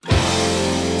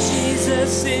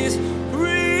Jesus is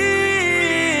real.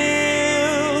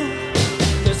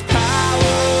 There's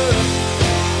power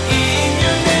in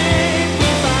your name. We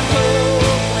find hope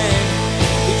when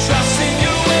we trust in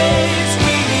your ways.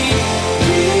 We need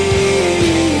real.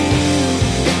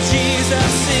 And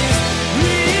Jesus is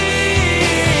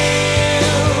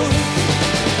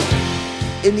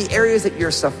real. In the areas that you're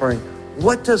suffering,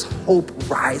 what does hope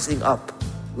rising up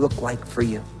look like for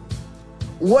you?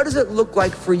 What does it look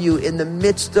like for you in the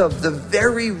midst of the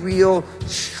very real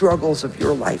struggles of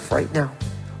your life right now?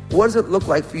 What does it look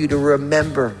like for you to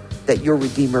remember that your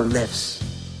Redeemer lives?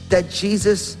 That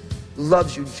Jesus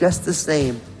loves you just the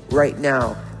same right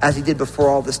now as he did before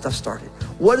all this stuff started?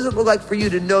 What does it look like for you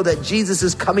to know that Jesus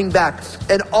is coming back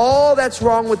and all that's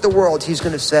wrong with the world, he's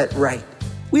going to set right?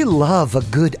 We love a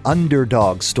good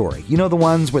underdog story. You know, the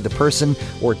ones where the person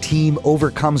or team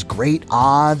overcomes great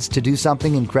odds to do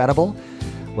something incredible?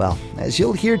 Well, as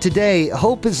you'll hear today,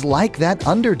 hope is like that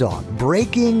underdog,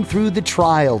 breaking through the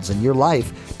trials in your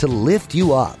life to lift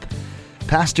you up.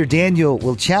 Pastor Daniel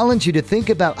will challenge you to think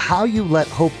about how you let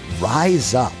hope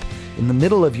rise up in the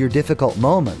middle of your difficult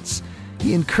moments.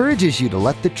 He encourages you to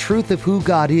let the truth of who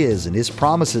God is and his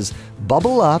promises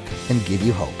bubble up and give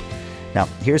you hope. Now,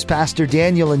 here's Pastor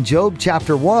Daniel in Job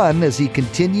chapter 1 as he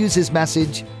continues his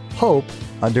message, Hope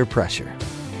Under Pressure.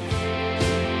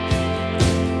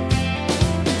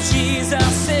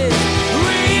 Jesus is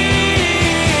real.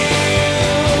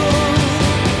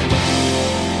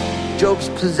 Job's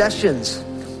possessions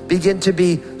begin to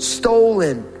be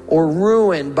stolen or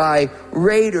ruined by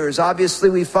raiders. Obviously,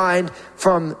 we find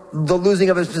from the losing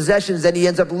of his possessions that he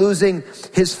ends up losing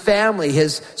his family.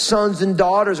 His sons and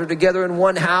daughters are together in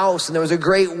one house, and there was a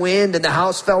great wind, and the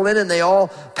house fell in, and they all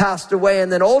passed away.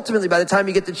 And then ultimately, by the time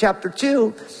you get to chapter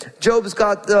 2, Job's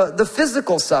got the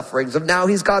physical sufferings of now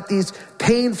he's got these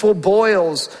painful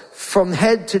boils from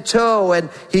head to toe, and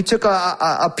he took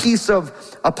a piece of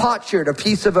a potsherd, a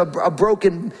piece of a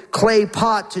broken clay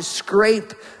pot to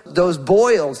scrape those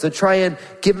boils to try and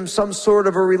give him some sort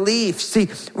of a relief. See,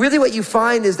 really what you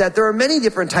find is that there are many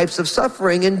different types of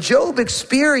suffering, and Job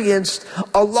experienced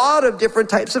a lot of different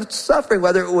types of suffering,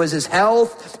 whether it was his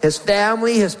health, his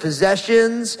family, his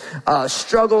possessions,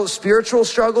 struggles, spiritual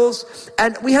struggles.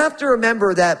 And we have to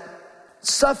remember that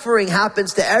suffering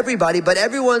happens to everybody, but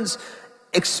everyone's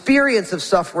experience of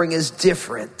suffering is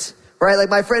different. Right? Like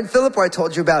my friend Philip, who I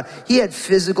told you about, he had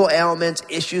physical ailments,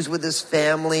 issues with his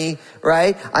family,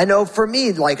 right? I know for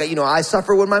me, I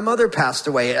suffer when my mother passed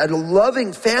away. I had a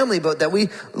loving family, but that we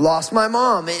lost my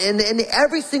mom. And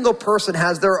every single person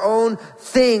has their own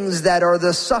things that are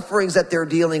the sufferings that they're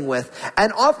dealing with.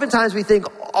 And oftentimes we think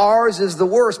ours is the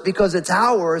worst because it's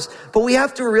ours, but we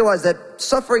have to realize that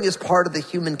suffering is part of the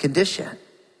human condition.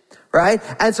 Right?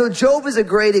 And so Job is a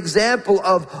great example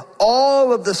of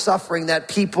all of the suffering that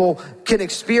people can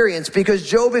experience, because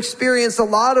Job experienced a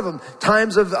lot of them.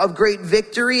 Times of great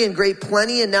victory and great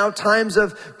plenty, and now times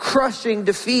of crushing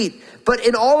defeat. But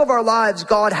in all of our lives,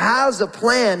 God has a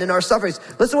plan in our sufferings.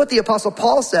 Listen to what the Apostle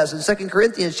Paul says in 2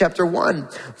 Corinthians chapter 1,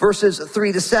 verses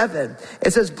 3-7.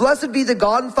 It says, "Blessed be the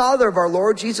God and Father of our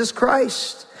Lord Jesus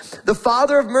Christ, the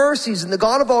Father of mercies and the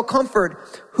God of all comfort,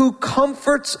 who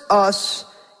comforts us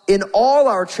in all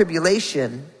our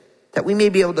tribulation, that we may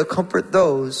be able to comfort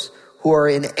those who are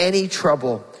in any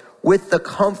trouble with the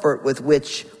comfort with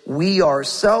which we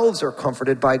ourselves are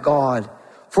comforted by God.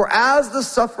 For as the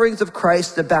sufferings of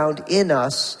Christ abound in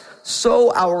us,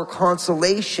 so our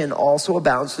consolation also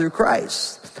abounds through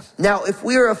Christ. Now, if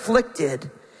we are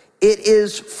afflicted, it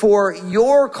is for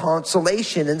your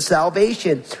consolation and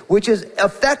salvation, which is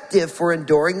effective for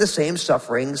enduring the same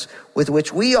sufferings with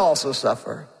which we also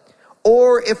suffer.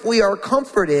 Or if we are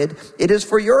comforted, it is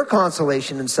for your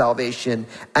consolation and salvation.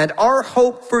 And our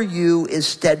hope for you is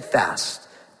steadfast,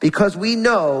 because we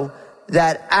know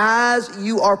that as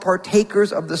you are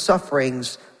partakers of the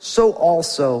sufferings, so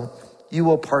also you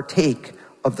will partake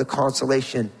of the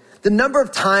consolation." The number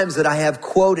of times that I have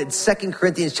quoted 2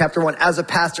 Corinthians chapter 1 as a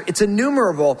pastor, it's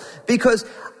innumerable, because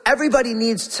everybody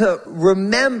needs to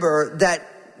remember that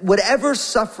whatever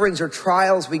sufferings or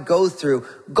trials we go through,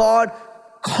 God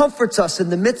comforts us in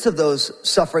the midst of those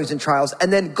sufferings and trials.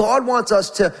 And then God wants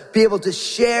us to be able to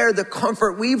share the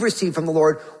comfort we've received from the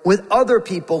Lord with other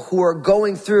people who are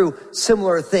going through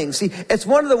similar things. See, it's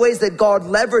one of the ways that God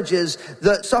leverages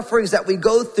the sufferings that we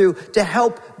go through to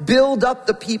help build up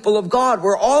the people of God,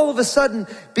 where all of a sudden,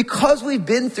 because we've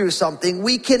been through something,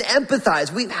 we can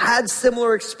empathize. We've had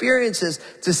similar experiences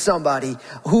to somebody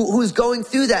who's going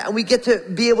through that, and we get to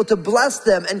be able to bless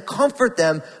them and comfort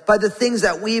them by the things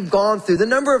that we've gone through. The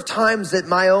number of times that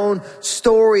my own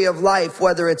story of life,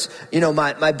 whether it's,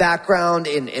 my background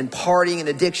in partying and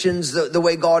addictions, the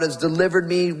way God has delivered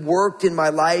me, worked in my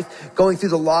life, going through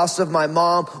the loss of my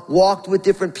mom, walked with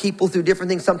different people through different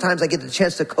things. Sometimes I get the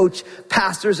chance to coach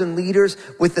pastors and leaders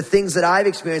with the things that I've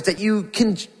experienced, that you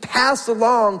can pass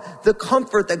along the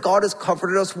comfort that God has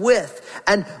comforted us with.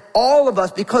 And all of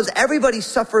us, because everybody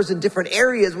suffers in different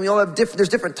areas, and we all have there's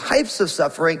different types of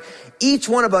suffering. Each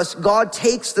one of us, God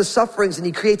takes the sufferings and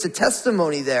he creates a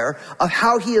testimony there of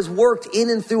how he has worked in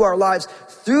and through our lives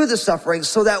through the suffering,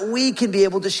 so that we can be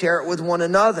able to share it with one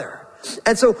another.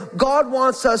 And so God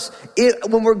wants us,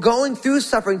 when we're going through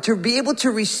suffering, to be able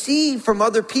to receive from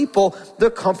other people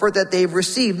the comfort that they've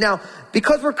received. Now,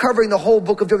 because we're covering the whole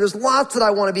book of Job, there's lots that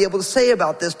I want to be able to say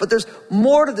about this, but there's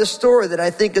more to this story that I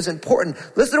think is important.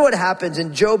 Listen to what happens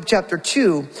in Job chapter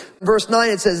 2, verse 9.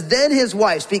 It says, "Then his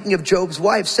wife," speaking of Job's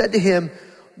wife, "said to him,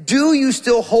 'Do you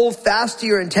still hold fast to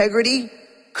your integrity?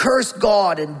 Curse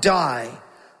God and die.'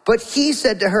 But he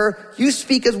said to her, 'You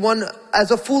speak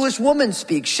as a foolish woman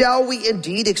speaks. Shall we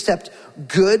indeed accept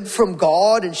good from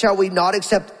God, and shall we not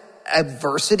accept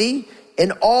adversity?'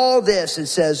 In all this," it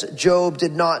says, "Job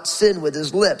did not sin with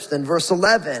his lips." Then verse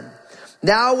 11.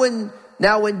 Now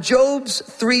when Job's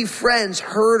 3 friends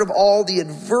heard of all the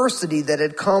adversity that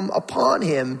had come upon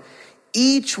him,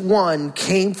 each one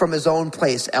came from his own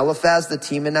place. Eliphaz the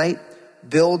Temanite,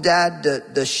 Bildad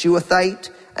the Shuathite,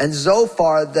 and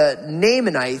Zophar the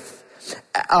Naamanite,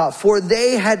 for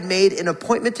they had made an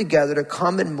appointment together to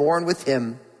come and mourn with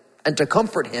him and to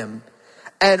comfort him.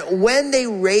 And when they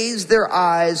raised their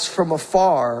eyes from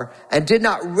afar and did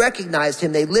not recognize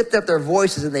him, they lifted up their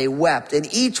voices and they wept. And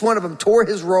each one of them tore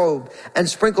his robe and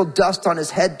sprinkled dust on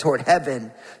his head toward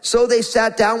heaven. So they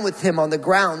sat down with him on the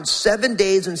ground 7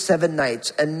 days and 7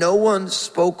 nights, and no one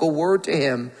spoke a word to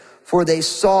him, for they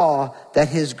saw that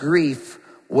his grief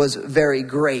was very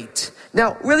great.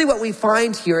 Now, really what we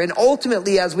find here, and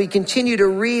ultimately as we continue to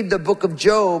read the book of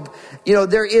Job,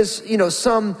 there is,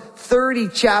 some 30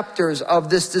 chapters of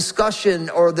this discussion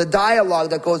or the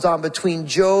dialogue that goes on between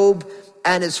Job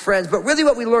and his friends. But really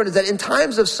what we learn is that in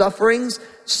times of sufferings,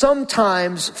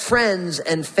 sometimes friends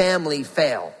and family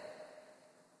fail.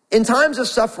 In times of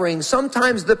suffering,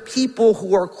 sometimes the people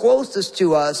who are closest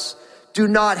to us do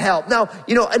not help. Now,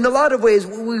 in a lot of ways,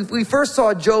 we first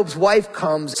saw Job's wife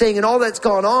come saying, in all that's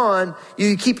gone on,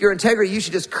 you keep your integrity, you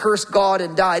should just curse God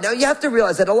and die. Now, you have to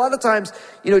realize that a lot of times,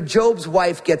 Job's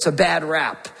wife gets a bad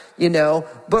rap,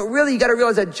 but really you got to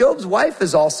realize that Job's wife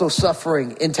is also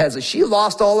suffering intensely. She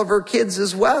lost all of her kids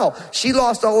as well. She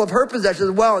lost all of her possessions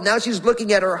as well. And now she's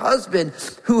looking at her husband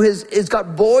who has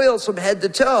got boils from head to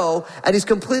toe, and he's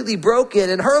completely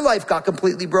broken, and her life got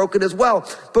completely broken as well.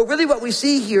 But really what we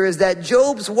see here is that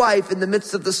Job's wife, in the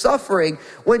midst of the suffering,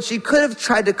 when she could have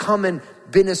tried to come and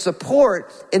been a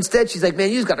support, instead she's like,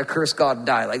 man, you just got to curse God and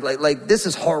die. Like this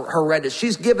is horrendous.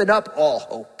 She's given up all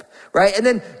hope. Right? And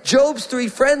then Job's 3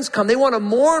 friends come. They want to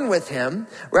mourn with him,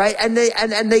 right? And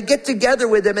they get together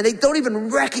with him, and they don't even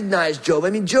recognize Job. I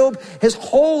mean, Job, his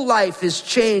whole life has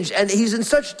changed, and he's in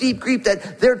such deep grief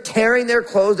that they're tearing their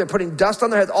clothes, they're putting dust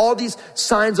on their heads, all these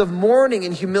signs of mourning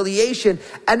and humiliation.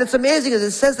 And it's amazing, as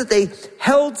it says that they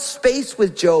held space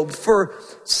with Job for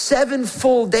 7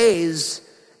 full days,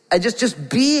 and just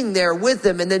being there with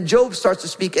them. And then Job starts to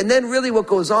speak. And then really what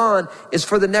goes on is,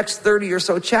 for the next 30 or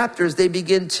so chapters, they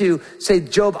begin to say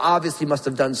Job obviously must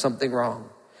have done something wrong.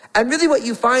 And really what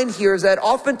you find here is that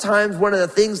oftentimes one of the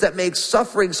things that makes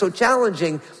suffering so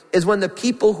challenging is when the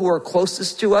people who are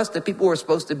closest to us, the people who are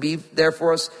supposed to be there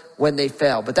for us, when they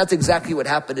fail. But that's exactly what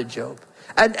happened to Job.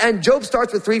 And Job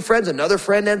starts with 3 friends. Another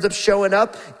friend ends up showing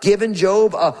up, giving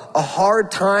Job a hard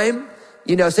time.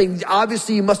 Saying,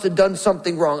 obviously you must have done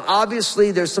something wrong.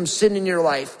 Obviously there's some sin in your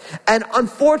life. And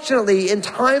unfortunately, in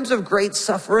times of great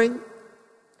suffering,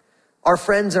 our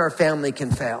friends and our family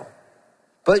can fail.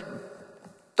 But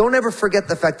don't ever forget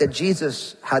the fact that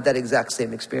Jesus had that exact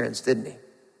same experience, didn't he?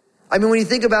 I mean, when you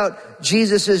think about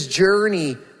Jesus's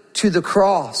journey to the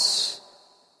cross,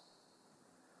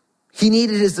 he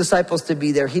needed his disciples to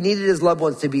be there. He needed his loved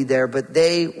ones to be there, but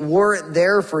they weren't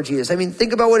there for Jesus. I mean,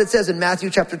 think about what it says in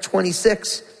Matthew chapter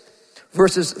 26,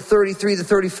 verses 33 to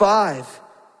 35.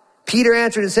 Peter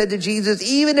answered and said to Jesus,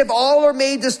 "Even if all are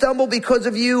made to stumble because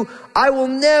of you, I will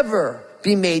never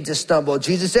be made to stumble."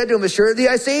 Jesus said to him, "Assuredly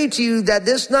I say to you that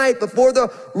this night before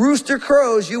the rooster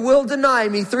crows, you will deny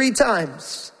me 3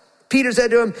 times. Peter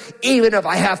said to him, even if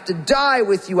I have to die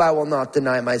with you, I will not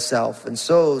deny myself. And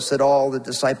so said all the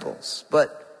disciples.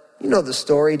 But you know the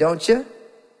story, don't you?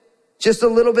 Just a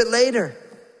little bit later,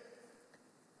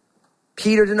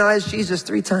 Peter denies Jesus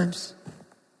 3 times.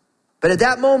 But at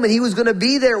that moment, he was going to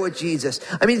be there with Jesus.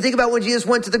 I mean, think about when Jesus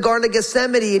went to the Garden of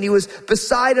Gethsemane and he was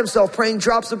beside himself praying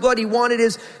drops of blood. He wanted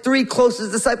his 3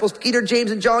 closest disciples, Peter,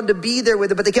 James, and John, to be there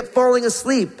with him, but they kept falling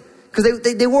asleep because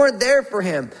they weren't there for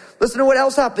him. Listen to what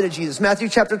else happened to Jesus. Matthew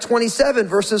chapter 27,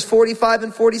 verses 45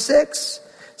 and 46.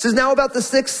 It says, now about the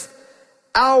 6th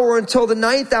hour until the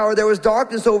 9th hour, there was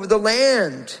darkness over the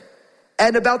land.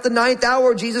 And about the 9th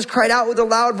hour, Jesus cried out with a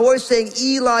loud voice saying,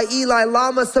 Eli, Eli,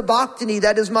 lama sabachthani.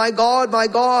 That is, my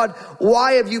God,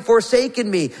 why have you forsaken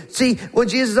me? See, when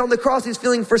Jesus is on the cross, he's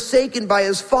feeling forsaken by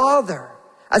his Father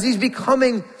as he's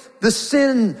becoming the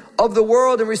sin of the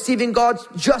world and receiving God's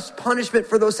just punishment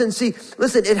for those sins. See,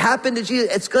 listen, it happened to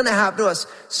Jesus. It's going to happen to us.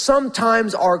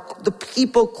 Sometimes the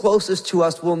people closest to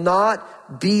us will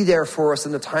not be there for us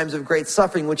in the times of great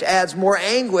suffering, which adds more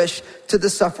anguish to the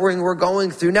suffering we're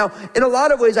going through. Now, in a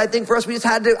lot of ways, I think for us,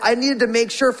 I needed to make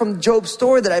sure from Job's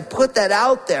story that I put that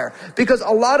out there, because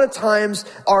a lot of times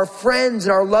our friends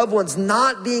and our loved ones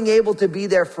not being able to be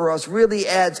there for us really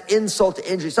adds insult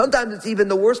to injury. Sometimes it's even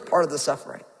the worst part of the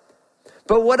suffering.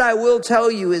 But what I will tell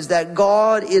you is that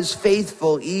God is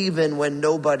faithful even when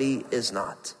nobody is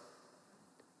not.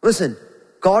 Listen,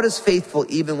 God is faithful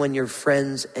even when your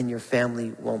friends and your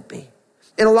family won't be.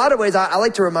 In a lot of ways, I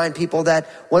like to remind people that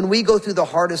when we go through the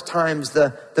hardest times,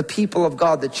 the people of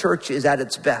God, the church, is at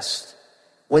its best.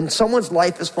 When someone's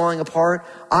life is falling apart,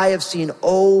 I have seen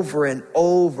over and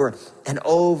over and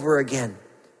over again,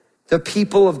 the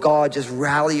people of God just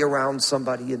rally around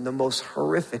somebody in the most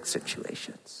horrific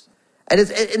situations. And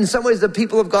in some ways, the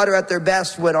people of God are at their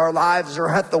best when our lives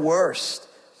are at the worst.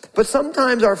 But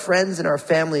sometimes our friends and our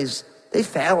families, they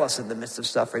fail us in the midst of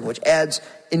suffering, which adds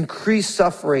increased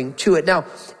suffering to it. Now,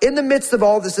 in the midst of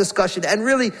all this discussion, and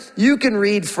really you can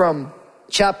read from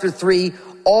chapter 3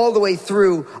 all the way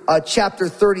through chapter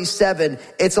 37.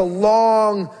 It's a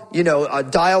long,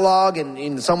 dialogue. And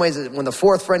in some ways, when the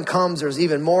 4th friend comes, there's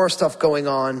even more stuff going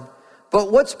on.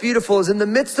 But what's beautiful is in the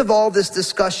midst of all this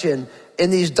discussion, in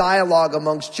these dialogue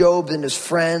amongst Job and his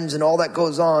friends and all that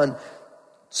goes on,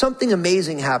 something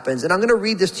amazing happens. And I'm going to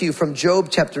read this to you from Job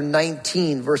chapter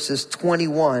 19, verses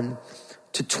 21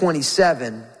 to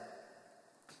 27.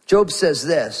 Job says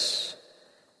this.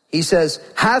 He says,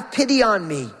 have pity on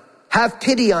me. Have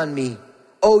pity on me,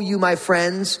 O you, my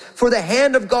friends, for the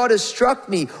hand of God has struck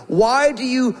me. Why do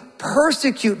you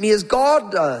persecute me as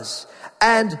God does?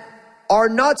 And are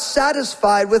not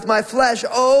satisfied with my flesh.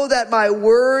 Oh, that my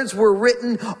words were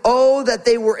written. Oh, that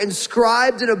they were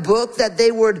inscribed in a book, that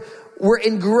they were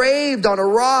engraved on a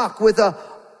rock with a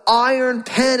iron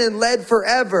pen and lead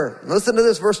forever. Listen to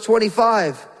this, verse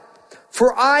 25.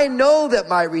 For I know that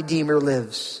my Redeemer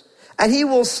lives, and he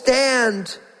will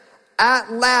stand at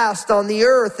last on the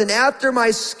earth. And after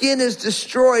my skin is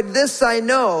destroyed, this I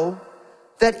know,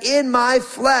 that in my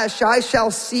flesh I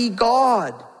shall see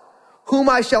God, whom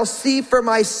I shall see for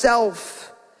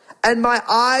myself, and my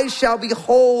eyes shall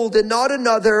behold, and not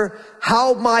another,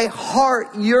 how my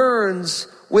heart yearns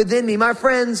within me. My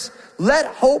friends, let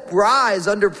hope rise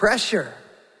under pressure.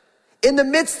 In the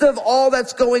midst of all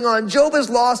that's going on, Job has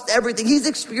lost everything. He's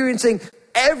experiencing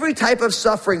every type of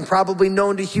suffering probably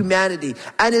known to humanity.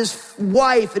 And his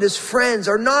wife and his friends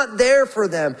are not there for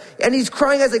them. And he's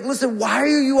crying out like, listen, why are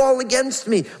you all against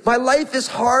me? My life is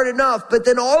hard enough. But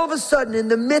then all of a sudden, in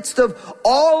the midst of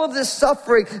all of this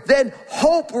suffering, then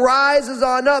hope rises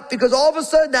on up, because all of a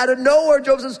sudden, out of nowhere,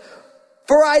 Job says,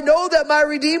 for I know that my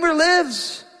Redeemer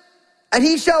lives, and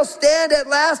he shall stand at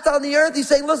last on the earth. He's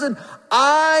saying, listen,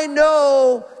 I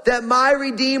know that my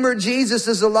Redeemer Jesus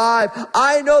is alive.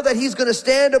 I know that he's going to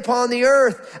stand upon the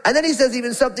earth. And then he says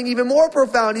even something even more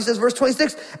profound. He says, verse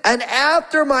 26, and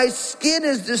after my skin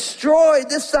is destroyed,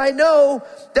 this I know,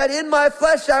 that in my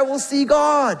flesh I will see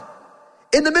God.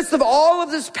 In the midst of all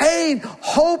of this pain,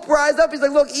 hope rises up. He's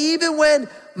like, look, even when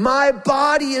my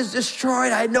body is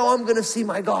destroyed, I know I'm going to see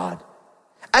my God.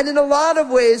 And in a lot of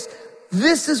ways,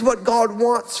 this is what God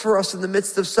wants for us in the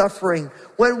midst of suffering.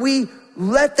 When we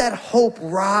let that hope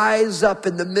rise up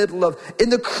in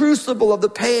the crucible of the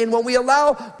pain, when we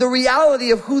allow the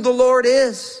reality of who the Lord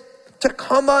is to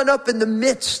come on up in the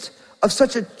midst of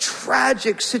such a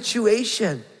tragic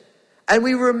situation. And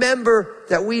we remember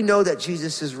that we know that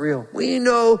Jesus is real. We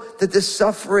know that this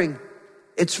suffering,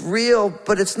 it's real,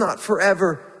 but it's not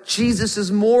forever. Jesus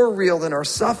is more real than our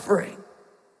suffering.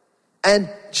 And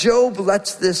Job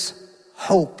lets this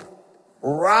hope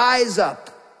rise up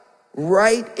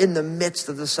right in the midst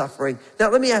of the suffering. Now,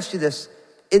 let me ask you this.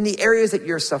 In the areas that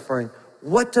you're suffering,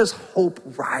 what does hope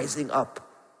rising up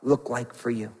look like for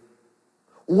you?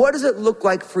 What does it look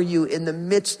like for you in the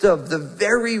midst of the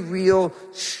very real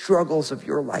struggles of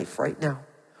your life right now?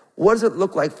 What does it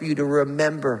look like for you to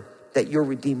remember that your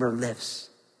Redeemer lives?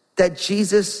 That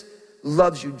Jesus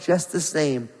loves you just the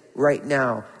same right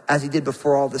now as he did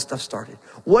before all this stuff started?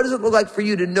 What does it look like for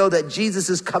you to know that Jesus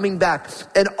is coming back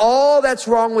and all that's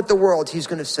wrong with the world, he's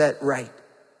going to set right?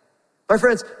 My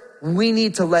friends, we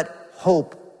need to let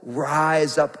hope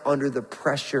rise up under the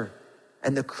pressure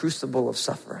and the crucible of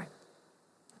suffering.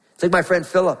 It's like my friend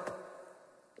Philip.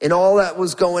 In all that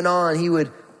was going on, he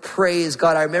would praise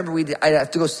God. I remember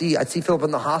I'd see Philip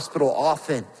in the hospital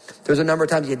often. There was a number of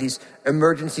times he had these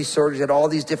emergency surgeries, had all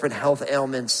these different health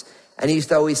ailments. And he used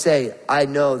to always say, I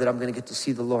know that I'm going to get to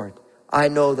see the Lord. I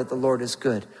know that the Lord is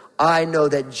good. I know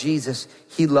that Jesus,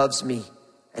 he loves me.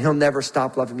 And he'll never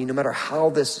stop loving me no matter how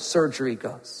this surgery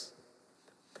goes.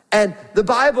 And the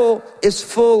Bible is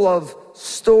full of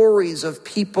stories of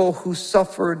people who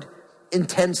suffered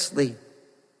intensely,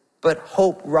 but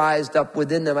hope rised up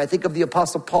within them. I think of the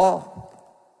Apostle Paul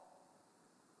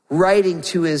writing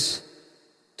to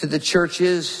the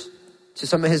churches, to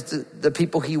some of the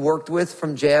people he worked with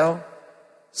from jail,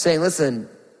 saying, listen,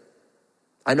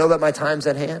 I know that my time's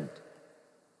at hand,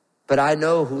 but I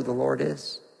know who the Lord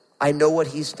is. I know what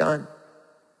he's done.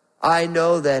 I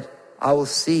know that I will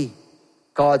see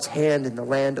God's hand in the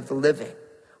land of the living.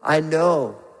 I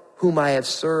know whom I have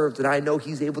served, and I know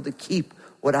he's able to keep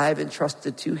what I have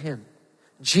entrusted to him.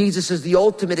 Jesus is the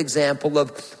ultimate example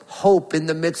of hope in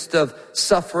the midst of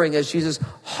suffering as Jesus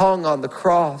hung on the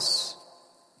cross,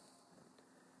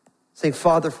 saying,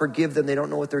 Father, forgive them. They don't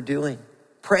know what they're doing.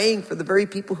 Praying for the very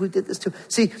people who did this to him.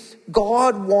 See,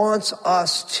 God wants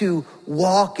us to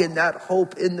walk in that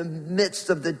hope in the midst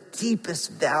of the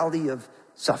deepest valley of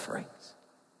sufferings.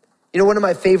 You know, one of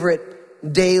my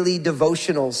favorite daily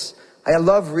devotionals, I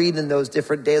love reading those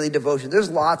different daily devotions. There's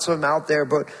lots of them out there,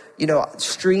 but you know,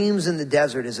 Streams in the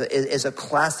Desert is a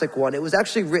classic one. It was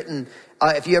actually written,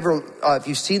 if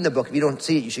you've seen the book, if you don't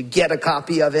see it, you should get a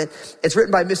copy of it. It's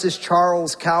written by Mrs.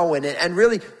 Charles Cowan. And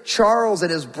really, Charles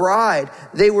and his bride,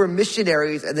 they were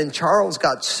missionaries, and then Charles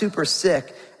got super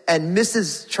sick. And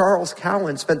Mrs. Charles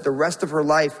Cowan spent the rest of her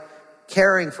life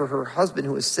caring for her husband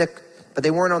who was sick, but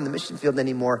they weren't on the mission field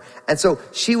anymore. And so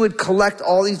she would collect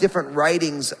all these different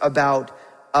writings about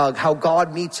how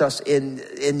God meets us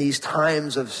in these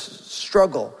times of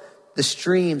struggle, the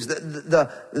streams,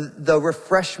 the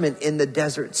refreshment in the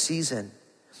desert season.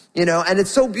 You know, and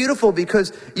it's so beautiful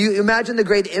because you imagine the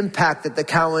great impact that the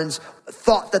Cowans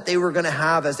thought that they were going to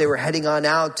have as they were heading on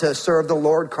out to serve the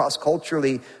Lord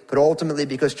cross-culturally. But ultimately,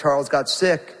 because Charles got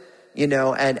sick, you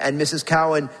know, and Mrs.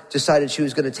 Cowan decided she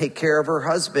was going to take care of her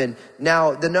husband.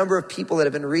 Now, the number of people that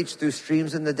have been reached through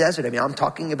Streams in the Desert, I mean, I'm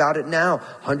talking about it now,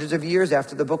 hundreds of years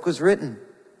after the book was written.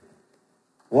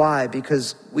 Why?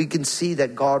 Because we can see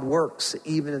that God works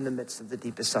even in the midst of the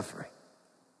deepest suffering.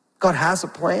 God has a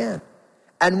plan.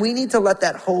 And we need to let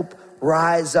that hope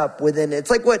rise up within it. It's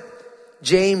like what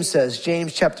James says,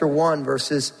 James chapter 1,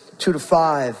 verses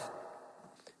 2-5.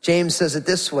 James says it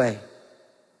this way: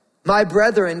 My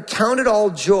brethren, count it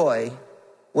all joy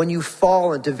when you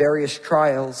fall into various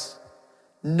trials,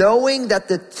 knowing that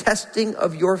the testing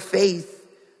of your faith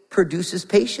produces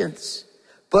patience.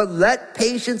 But let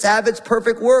patience have its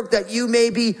perfect work, that you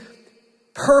may be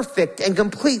perfect and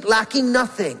complete, lacking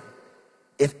nothing.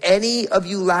 If any of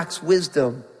you lacks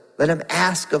wisdom, let him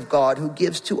ask of God, who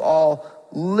gives to all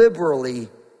liberally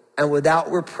and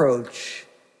without reproach,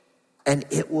 and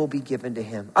it will be given to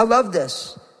him. I love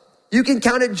this. You can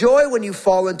count it joy when you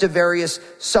fall into various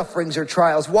sufferings or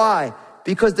trials. Why?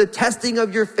 Because the testing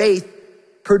of your faith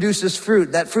produces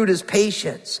fruit. That fruit is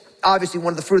patience. Obviously,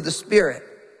 one of the fruit of the Spirit.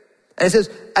 And it says,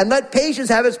 and let patience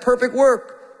have its perfect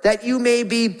work, that you may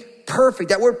be perfect.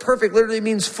 That word perfect literally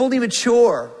means fully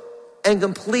mature and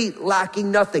complete, lacking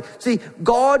nothing. See,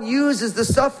 God uses the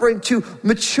suffering to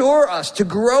mature us, to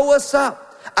grow us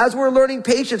up. As we're learning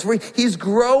patience, he's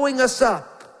growing us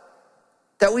up,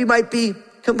 that we might be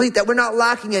complete, that we're not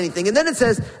lacking anything. And then it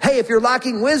says, hey, if you're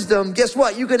lacking wisdom, guess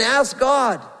what? You can ask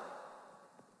God.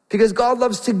 Because God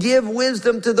loves to give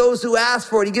wisdom to those who ask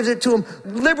for it. He gives it to them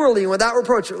liberally and without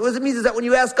reproach. What it means is that when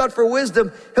you ask God for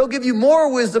wisdom, he'll give you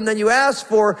more wisdom than you ask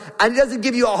for, and he doesn't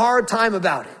give you a hard time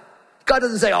about it. God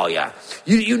doesn't say, oh yeah,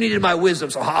 you needed my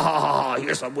wisdom, so ha,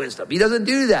 here's some wisdom. He doesn't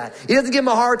do that. He doesn't give him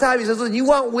a hard time. He says, listen, you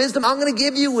want wisdom? I'm going to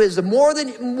give you wisdom more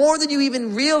than you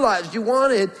even realized you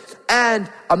wanted, and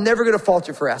I'm never going to fault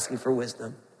you for asking for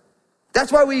wisdom.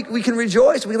 That's why we can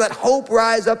rejoice. We let hope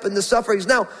rise up in the sufferings.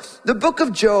 Now, the book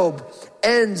of Job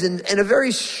ends in a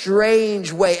very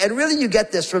strange way. And really you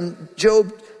get this from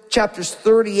Job chapters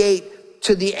 38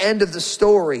 to the end of the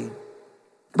story.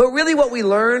 But really what we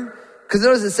learn, because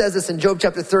notice it says this in Job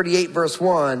chapter 38 verse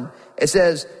 1, it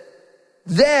says,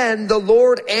 "Then the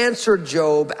Lord answered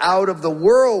Job out of the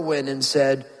whirlwind and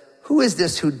said, 'Who is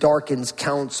this who darkens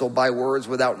counsel by words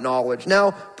without knowledge?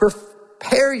 Now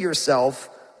prepare yourself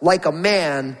like a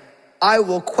man. I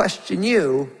will question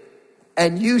you,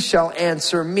 and you shall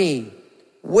answer me.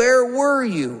 Where were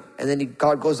you?'" And then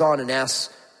God goes on and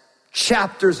asks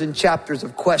chapters and chapters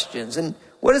of questions. And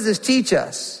what does this teach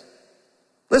us?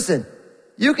 Listen,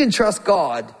 you can trust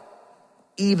God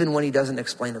even when he doesn't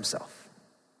explain himself.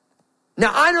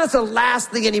 Now, I know that's the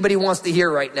last thing anybody wants to hear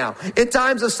right now in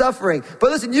times of suffering.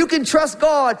 But listen, you can trust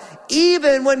God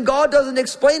even when God doesn't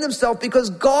explain himself, because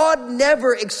God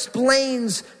never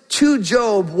explains to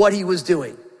Job what he was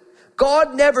doing.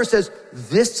 God never says,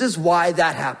 "This is why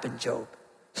that happened, Job."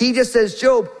 He just says,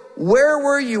 "Job, where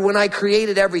were you when I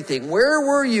created everything? Where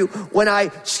were you when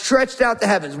I stretched out the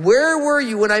heavens? Where were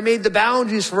you when I made the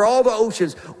boundaries for all the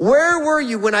oceans? Where were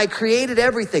you when I created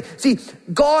everything?" See,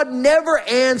 God never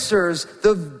answers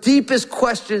the deepest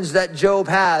questions that Job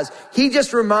has. He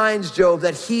just reminds Job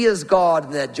that he is God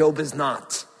and that Job is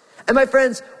not. And my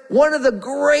friends, one of the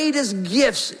greatest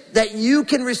gifts that you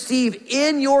can receive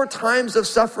in your times of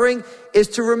suffering is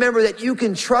to remember that you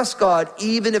can trust God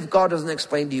even if God doesn't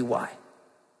explain to you why.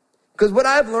 Because what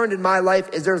I've learned in my life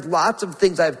is there's lots of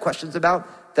things I have questions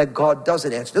about that God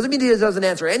doesn't answer. Doesn't mean he doesn't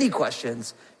answer any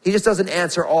questions. He just doesn't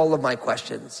answer all of my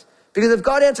questions. Because if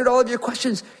God answered all of your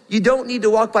questions, you don't need to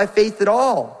walk by faith at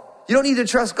all. You don't need to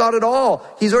trust God at all.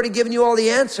 He's already given you all the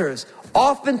answers.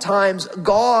 Oftentimes,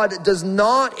 God does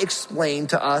not explain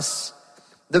to us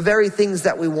the very things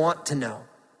that we want to know,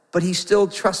 but he's still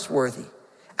trustworthy.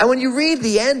 And when you read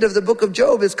the end of the book of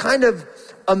Job, it's kind of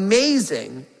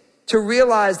amazing to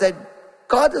realize that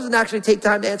God doesn't actually take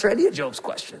time to answer any of Job's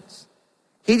questions.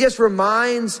 He just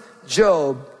reminds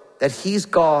Job that he's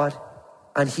God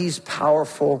and he's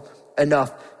powerful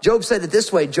enough. Job said it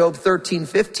this way, Job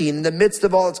 13:15, in the midst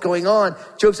of all that's going on,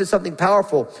 Job said something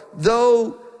powerful.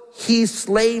 "Though he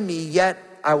slay me, yet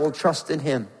I will trust in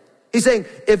him." He's saying,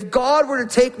 if God were to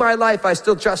take my life, I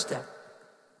still trust him.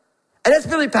 And that's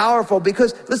really powerful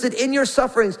because, listen, in your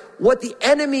sufferings, what the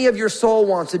enemy of your soul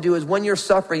wants to do is when you're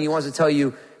suffering, he wants to tell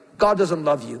you, God doesn't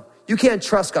love you. You can't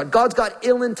trust God. God's got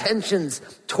ill intentions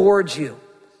towards you,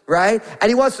 right? And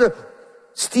he wants to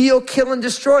steal, kill, and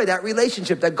destroy that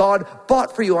relationship that God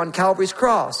bought for you on Calvary's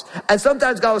cross. And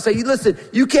sometimes God will say, listen,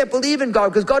 you can't believe in God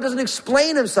because God doesn't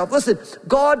explain himself. Listen,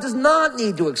 God does not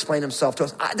need to explain himself to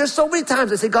us. There's so many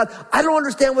times I say, God, I don't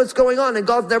understand what's going on. And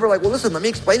God's never like, well, listen, let me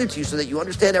explain it to you so that you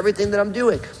understand everything that I'm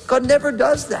doing. God never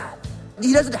does that.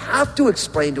 He doesn't have to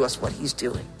explain to us what he's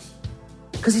doing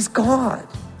because he's God.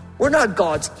 We're not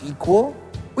God's equal.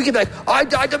 We can be like,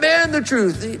 I demand the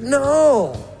truth.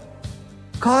 No.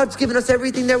 God's given us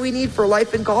everything that we need for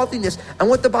life and godliness. And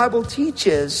what the Bible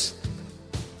teaches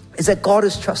is that God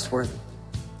is trustworthy,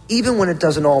 even when it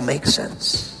doesn't all make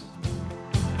sense.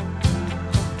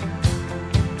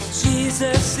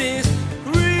 Jesus is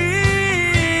real.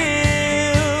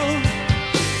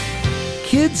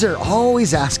 Kids are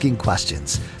always asking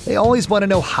questions. They always want to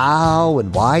know how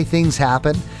and why things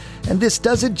happen. And this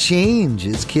doesn't change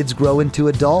as kids grow into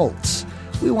adults.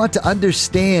 We want to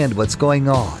understand what's going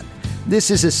on.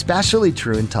 This is especially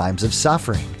true in times of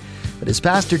suffering. But as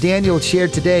Pastor Daniel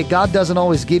shared today, God doesn't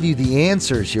always give you the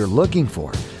answers you're looking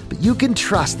for, but you can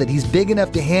trust that he's big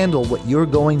enough to handle what you're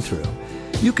going through.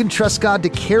 You can trust God to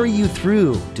carry you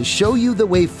through, to show you the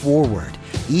way forward,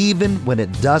 even when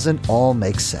it doesn't all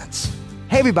make sense.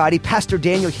 Hey everybody, Pastor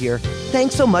Daniel here.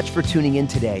 Thanks so much for tuning in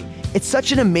today. It's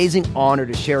such an amazing honor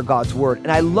to share God's word,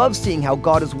 and I love seeing how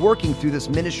God is working through this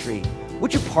ministry.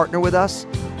 Would you partner with us?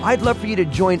 I'd love for you to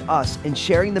join us in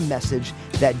sharing the message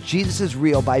that Jesus is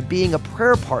real by being a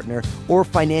prayer partner or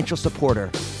financial supporter.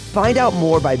 Find out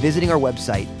more by visiting our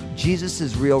website,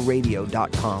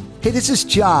 JesusIsRealRadio.com. Hey, this is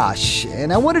Josh,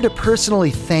 and I wanted to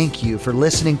personally thank you for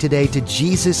listening today to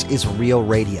Jesus is Real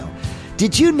Radio.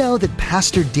 Did you know that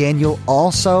Pastor Daniel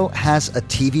also has a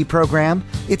TV program?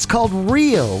 It's called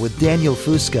Real with Daniel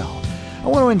Fusco. I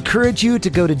want to encourage you to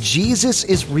go to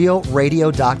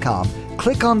JesusIsRealRadio.com,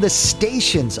 click on the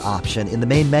Stations option in the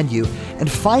main menu, and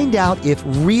find out if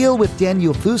Real with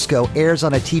Daniel Fusco airs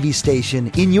on a TV station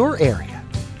in your area.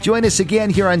 Join us again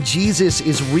here on Jesus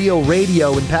is Real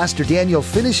Radio when Pastor Daniel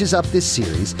finishes up this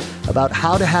series about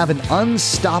how to have an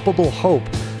unstoppable hope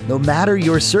no matter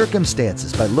your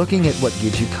circumstances by looking at what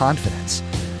gives you confidence.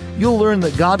 You'll learn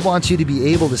that God wants you to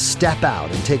be able to step out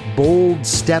and take bold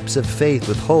steps of faith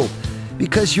with hope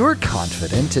because you're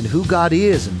confident in who God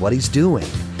is and what He's doing.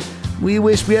 We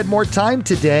wish we had more time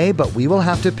today, but we will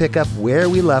have to pick up where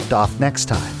we left off next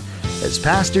time as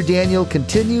Pastor Daniel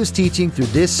continues teaching through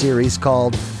this series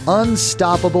called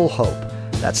Unstoppable Hope.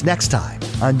 That's next time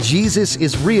on Jesus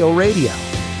is Real Radio.